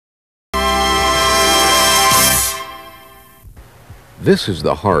This is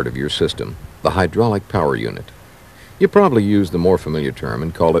the heart of your system, the hydraulic power unit. You probably use the more familiar term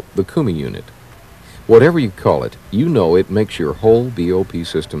and call it the Koomey unit. Whatever you call it, you know it makes your whole BOP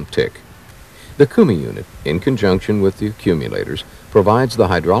system tick. The Koomey unit, in conjunction with the accumulators, provides the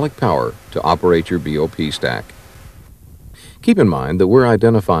hydraulic power to operate your BOP stack. Keep in mind that we're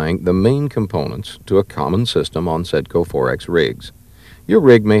identifying the main components to a common system on Sedco 4X rigs. Your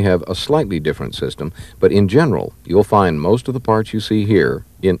rig may have a slightly different system, but in general, you'll find most of the parts you see here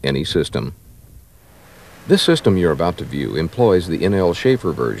in any system. This system you're about to view employs the NL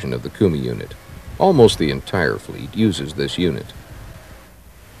Schaefer version of the Koomey unit. Almost the entire fleet uses this unit.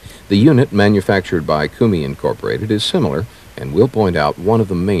 The unit manufactured by Koomey Incorporated is similar, and we'll point out one of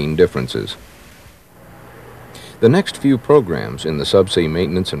the main differences. The next few programs in the Subsea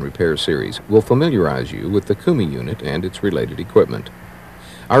Maintenance and Repair series will familiarize you with the Koomey unit and its related equipment.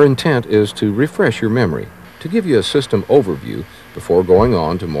 Our intent is to refresh your memory, to give you a system overview before going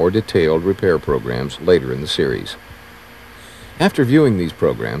on to more detailed repair programs later in the series. After viewing these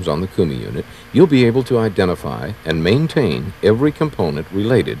programs on the Koomey unit, you'll be able to identify and maintain every component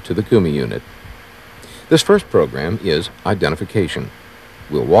related to the Koomey unit. This first program is Identification.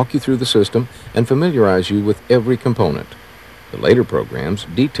 We'll walk you through the system and familiarize you with every component. The later programs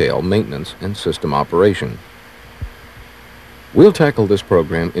detail maintenance and system operation. We'll tackle this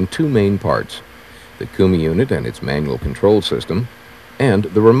program in two main parts: the Koomey unit and its manual control system, and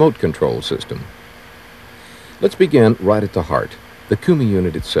the remote control system. Let's begin right at the heart, the Koomey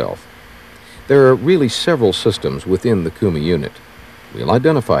unit itself. There are really several systems within the Koomey unit. We'll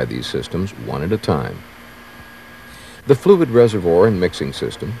identify these systems one at a time. The fluid reservoir and mixing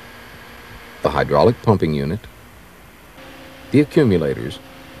system, the hydraulic pumping unit, the accumulators,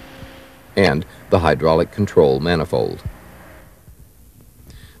 and the hydraulic control manifold.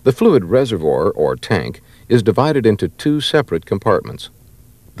 The fluid reservoir, or tank, is divided into two separate compartments.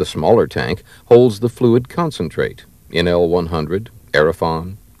 The smaller tank holds the fluid concentrate, NL100,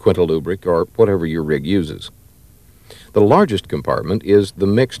 Aerofon, Quintalubric, or whatever your rig uses. The largest compartment is the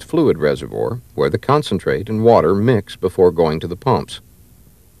mixed fluid reservoir, where the concentrate and water mix before going to the pumps.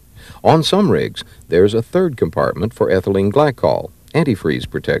 On some rigs, there's a third compartment for ethylene glycol, antifreeze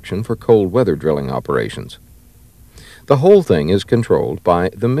protection for cold weather drilling operations. The whole thing is controlled by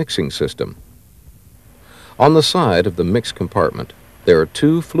the mixing system. On the side of the mixed compartment, there are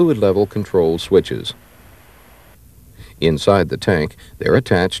two fluid level control switches. Inside the tank, they're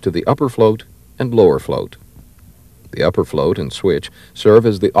attached to the upper float and lower float. The upper float and switch serve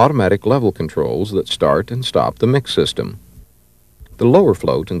as the automatic level controls that start and stop the mix system. The lower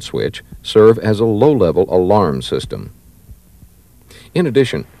float and switch serve as a low-level alarm system. In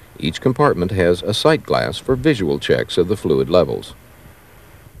addition, each compartment has a sight glass for visual checks of the fluid levels.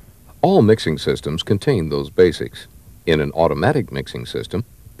 All mixing systems contain those basics. In an automatic mixing system,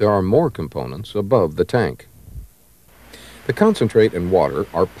 there are more components above the tank. The concentrate and water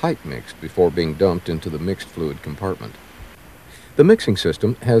are pipe mixed before being dumped into the mixed fluid compartment. The mixing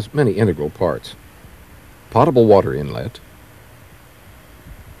system has many integral parts: potable water inlet,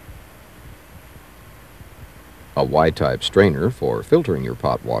 a Y-type strainer for filtering your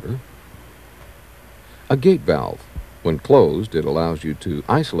pot water, a gate valve. When closed, it allows you to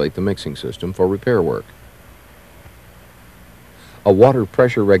isolate the mixing system for repair work, a water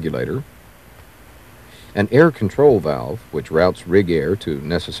pressure regulator, an air control valve, which routes rig air to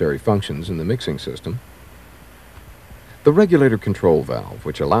necessary functions in the mixing system, the regulator control valve,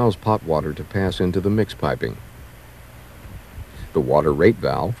 which allows pot water to pass into the mix piping, the water rate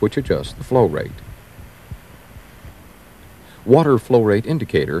valve, which adjusts the flow rate, water flow rate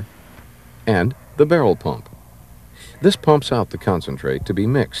indicator, and the barrel pump. This pumps out the concentrate to be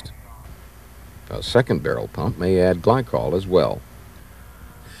mixed. A second barrel pump may add glycol as well.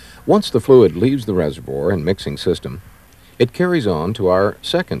 Once the fluid leaves the reservoir and mixing system, it carries on to our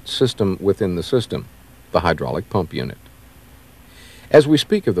second system within the system, the hydraulic pump unit. As we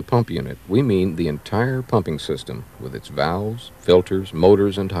speak of the pump unit, we mean the entire pumping system with its valves, filters,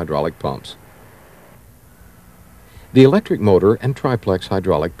 motors, and hydraulic pumps. The electric motor and triplex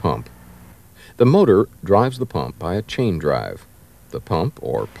hydraulic pump. The motor drives the pump by a chain drive. The pump,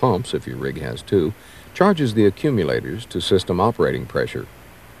 or pumps if your rig has two, charges the accumulators to system operating pressure.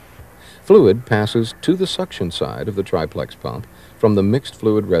 Fluid passes to the suction side of the triplex pump from the mixed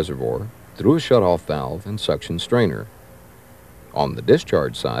fluid reservoir through a shutoff valve and suction strainer. On the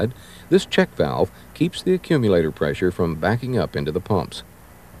discharge side, this check valve keeps the accumulator pressure from backing up into the pumps.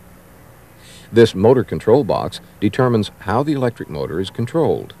 This motor control box determines how the electric motor is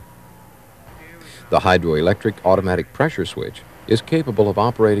controlled. The hydroelectric automatic pressure switch is capable of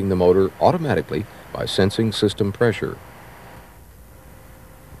operating the motor automatically by sensing system pressure.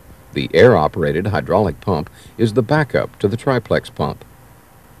 The air-operated hydraulic pump is the backup to the triplex pump.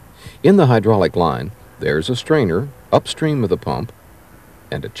 In the hydraulic line, there's a strainer upstream of the pump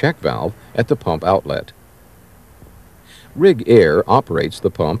and a check valve at the pump outlet. Rig air operates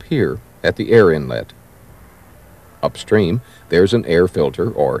the pump here at the air inlet. Upstream, there's an air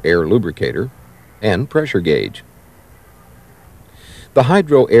filter or air lubricator and pressure gauge. The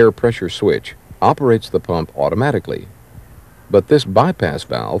hydro air pressure switch operates the pump automatically, but this bypass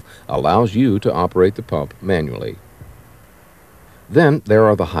valve allows you to operate the pump manually. Then there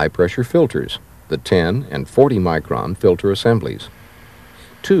are the high-pressure filters, the 10 and 40 micron filter assemblies.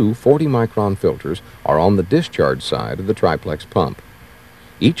 Two 40-micron filters are on the discharge side of the triplex pump.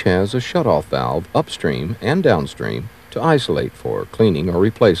 Each has a shutoff valve upstream and downstream to isolate for cleaning or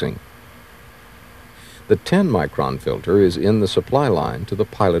replacing. The 10-micron filter is in the supply line to the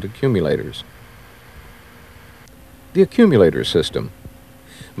pilot accumulators. The accumulator system.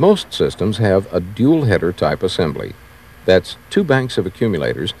 Most systems have a dual header type assembly. That's two banks of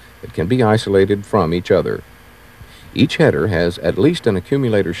accumulators that can be isolated from each other. Each header has at least an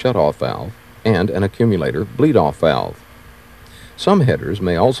accumulator shutoff valve and an accumulator bleed-off valve. Some headers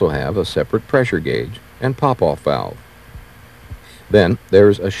may also have a separate pressure gauge and pop-off valve. Then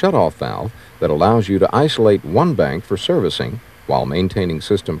there's a shutoff valve that allows you to isolate one bank for servicing while maintaining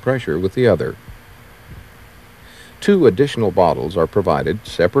system pressure with the other. Two additional bottles are provided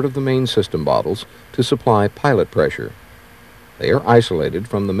separate of the main system bottles to supply pilot pressure. They are isolated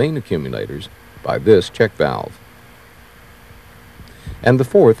from the main accumulators by this check valve. And the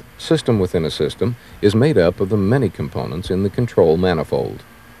fourth, system within a system, is made up of the many components in the control manifold.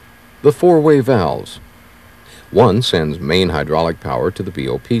 The four-way valves. One sends main hydraulic power to the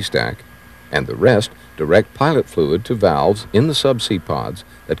BOP stack, and the rest direct pilot fluid to valves in the subsea pods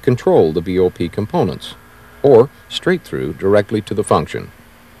that control the BOP components, or straight through directly to the function.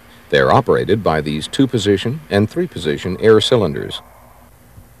 They are operated by these 2-position and 3-position air cylinders.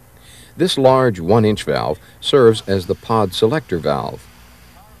 This large 1-inch valve serves as the pod selector valve.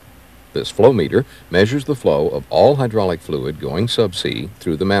 This flow meter measures the flow of all hydraulic fluid going subsea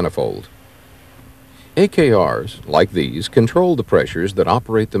through the manifold. AKRs, like these, control the pressures that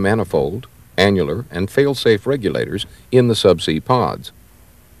operate the manifold, annular, and fail-safe regulators in the subsea pods.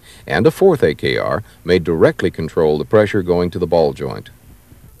 And a fourth AKR may directly control the pressure going to the ball joint.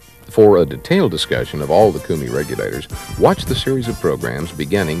 For a detailed discussion of all the Koomey regulators, watch the series of programs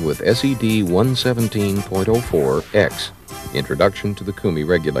beginning with SED 117.04X, Introduction to the Koomey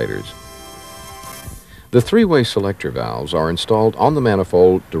Regulators. The three-way selector valves are installed on the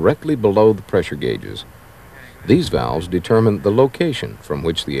manifold directly below the pressure gauges. These valves determine the location from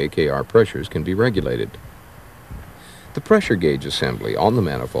which the AKR pressures can be regulated. The pressure gauge assembly on the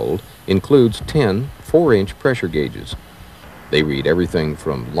manifold includes 10 4-inch pressure gauges. They read everything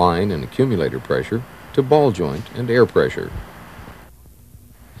from line and accumulator pressure to ball joint and air pressure.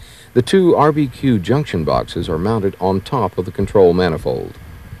 The two RBQ junction boxes are mounted on top of the control manifold.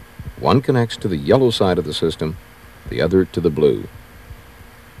 One connects to the yellow side of the system, the other to the blue.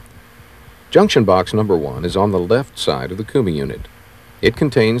 Junction box number 1 is on the left side of the Koomey unit. It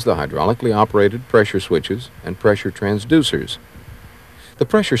contains the hydraulically operated pressure switches and pressure transducers. The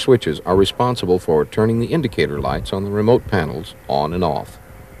pressure switches are responsible for turning the indicator lights on the remote panels on and off.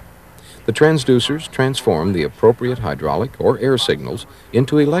 The transducers transform the appropriate hydraulic or air signals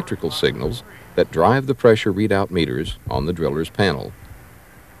into electrical signals that drive the pressure readout meters on the driller's panel.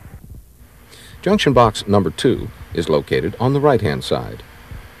 Junction box number 2 is located on the right-hand side.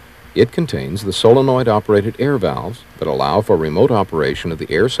 It contains the solenoid-operated air valves that allow for remote operation of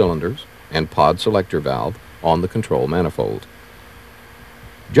the air cylinders and pod selector valve on the control manifold.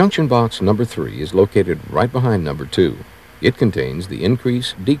 Junction box number 3 is located right behind number 2. It contains the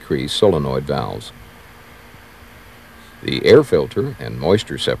increase-decrease solenoid valves, the air filter and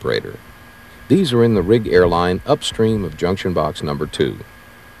moisture separator. These are in the rig air line upstream of junction box number 2.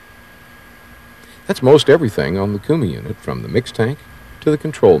 That's most everything on the Koomey unit, from the mix tank to the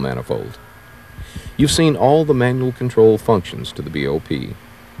control manifold. You've seen all the manual control functions to the BOP.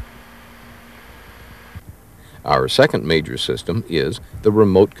 Our second major system is the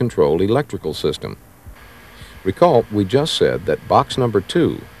remote control electrical system. Recall, we just said that box number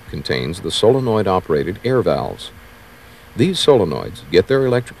 2 contains the solenoid-operated air valves. These solenoids get their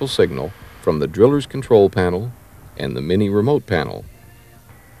electrical signal from the driller's control panel and the mini remote panel.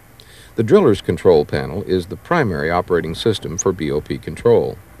 The driller's control panel is the primary operating system for BOP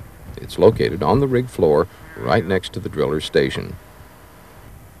control. It's located on the rig floor right next to the driller's station.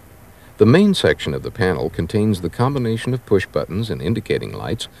 The main section of the panel contains the combination of push buttons and indicating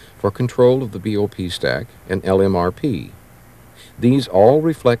lights for control of the BOP stack and LMRP. These all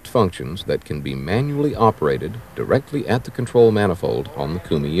reflect functions that can be manually operated directly at the control manifold on the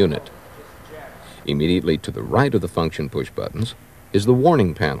Koomey unit. Immediately to the right of the function push buttons is the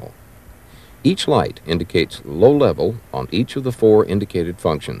warning panel. Each light indicates low level on each of the 4 indicated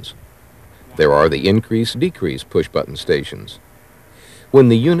functions. There are the increase-decrease push-button stations. When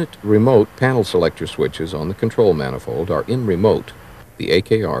the unit remote panel selector switches on the control manifold are in remote, the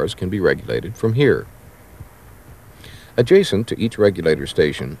AKRs can be regulated from here. Adjacent to each regulator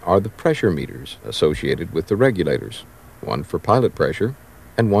station are the pressure meters associated with the regulators, one for pilot pressure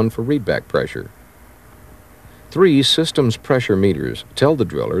and one for readback pressure. 3 systems pressure meters tell the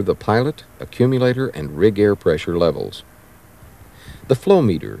driller the pilot, accumulator, and rig air pressure levels. The flow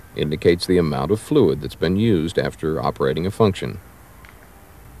meter indicates the amount of fluid that's been used after operating a function.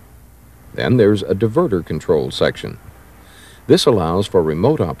 Then there's a diverter control section. This allows for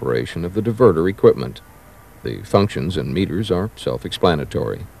remote operation of the diverter equipment. The functions and meters are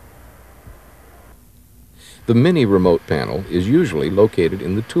self-explanatory. The mini remote panel is usually located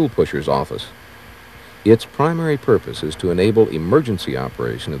in the tool pusher's office. Its primary purpose is to enable emergency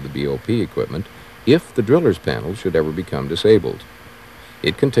operation of the BOP equipment if the driller's panel should ever become disabled.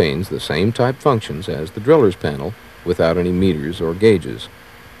 It contains the same type functions as the driller's panel without any meters or gauges.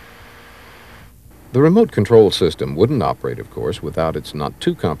 The remote control system wouldn't operate, of course, without its not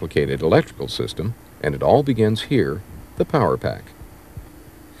too complicated electrical system, and it all begins here, the power pack.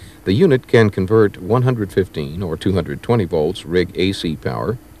 The unit can convert 115 or 220 volts rig AC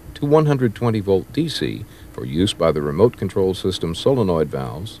power to 120 volt DC for use by the remote control system solenoid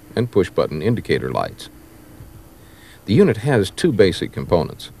valves and push-button indicator lights. The unit has 2 basic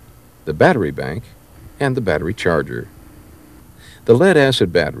components, the battery bank and the battery charger. The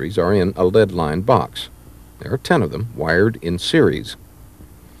lead-acid batteries are in a lead-lined box. There are 10 of them wired in series.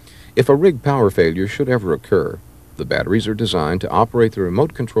 If a rig power failure should ever occur, the batteries are designed to operate the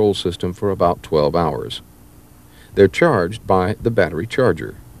remote control system for about 12 hours. They're charged by the battery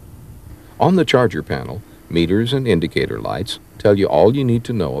charger. On the charger panel, meters and indicator lights tell you all you need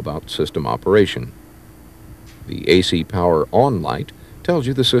to know about system operation. The AC power on light tells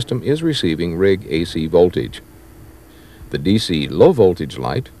you the system is receiving rig AC voltage. The DC low voltage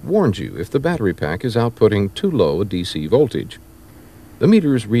light warns you if the battery pack is outputting too low a DC voltage. The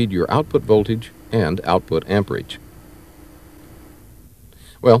meters read your output voltage and output amperage.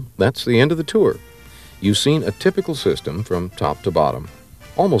 Well, that's the end of the tour. You've seen a typical system from top to bottom.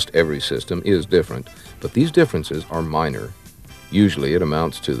 Almost every system is different, but these differences are minor. Usually it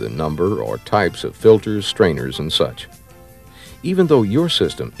amounts to the number or types of filters, strainers, and such. Even though your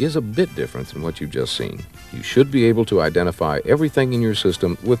system is a bit different than what you've just seen, you should be able to identify everything in your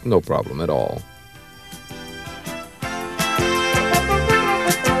system with no problem at all.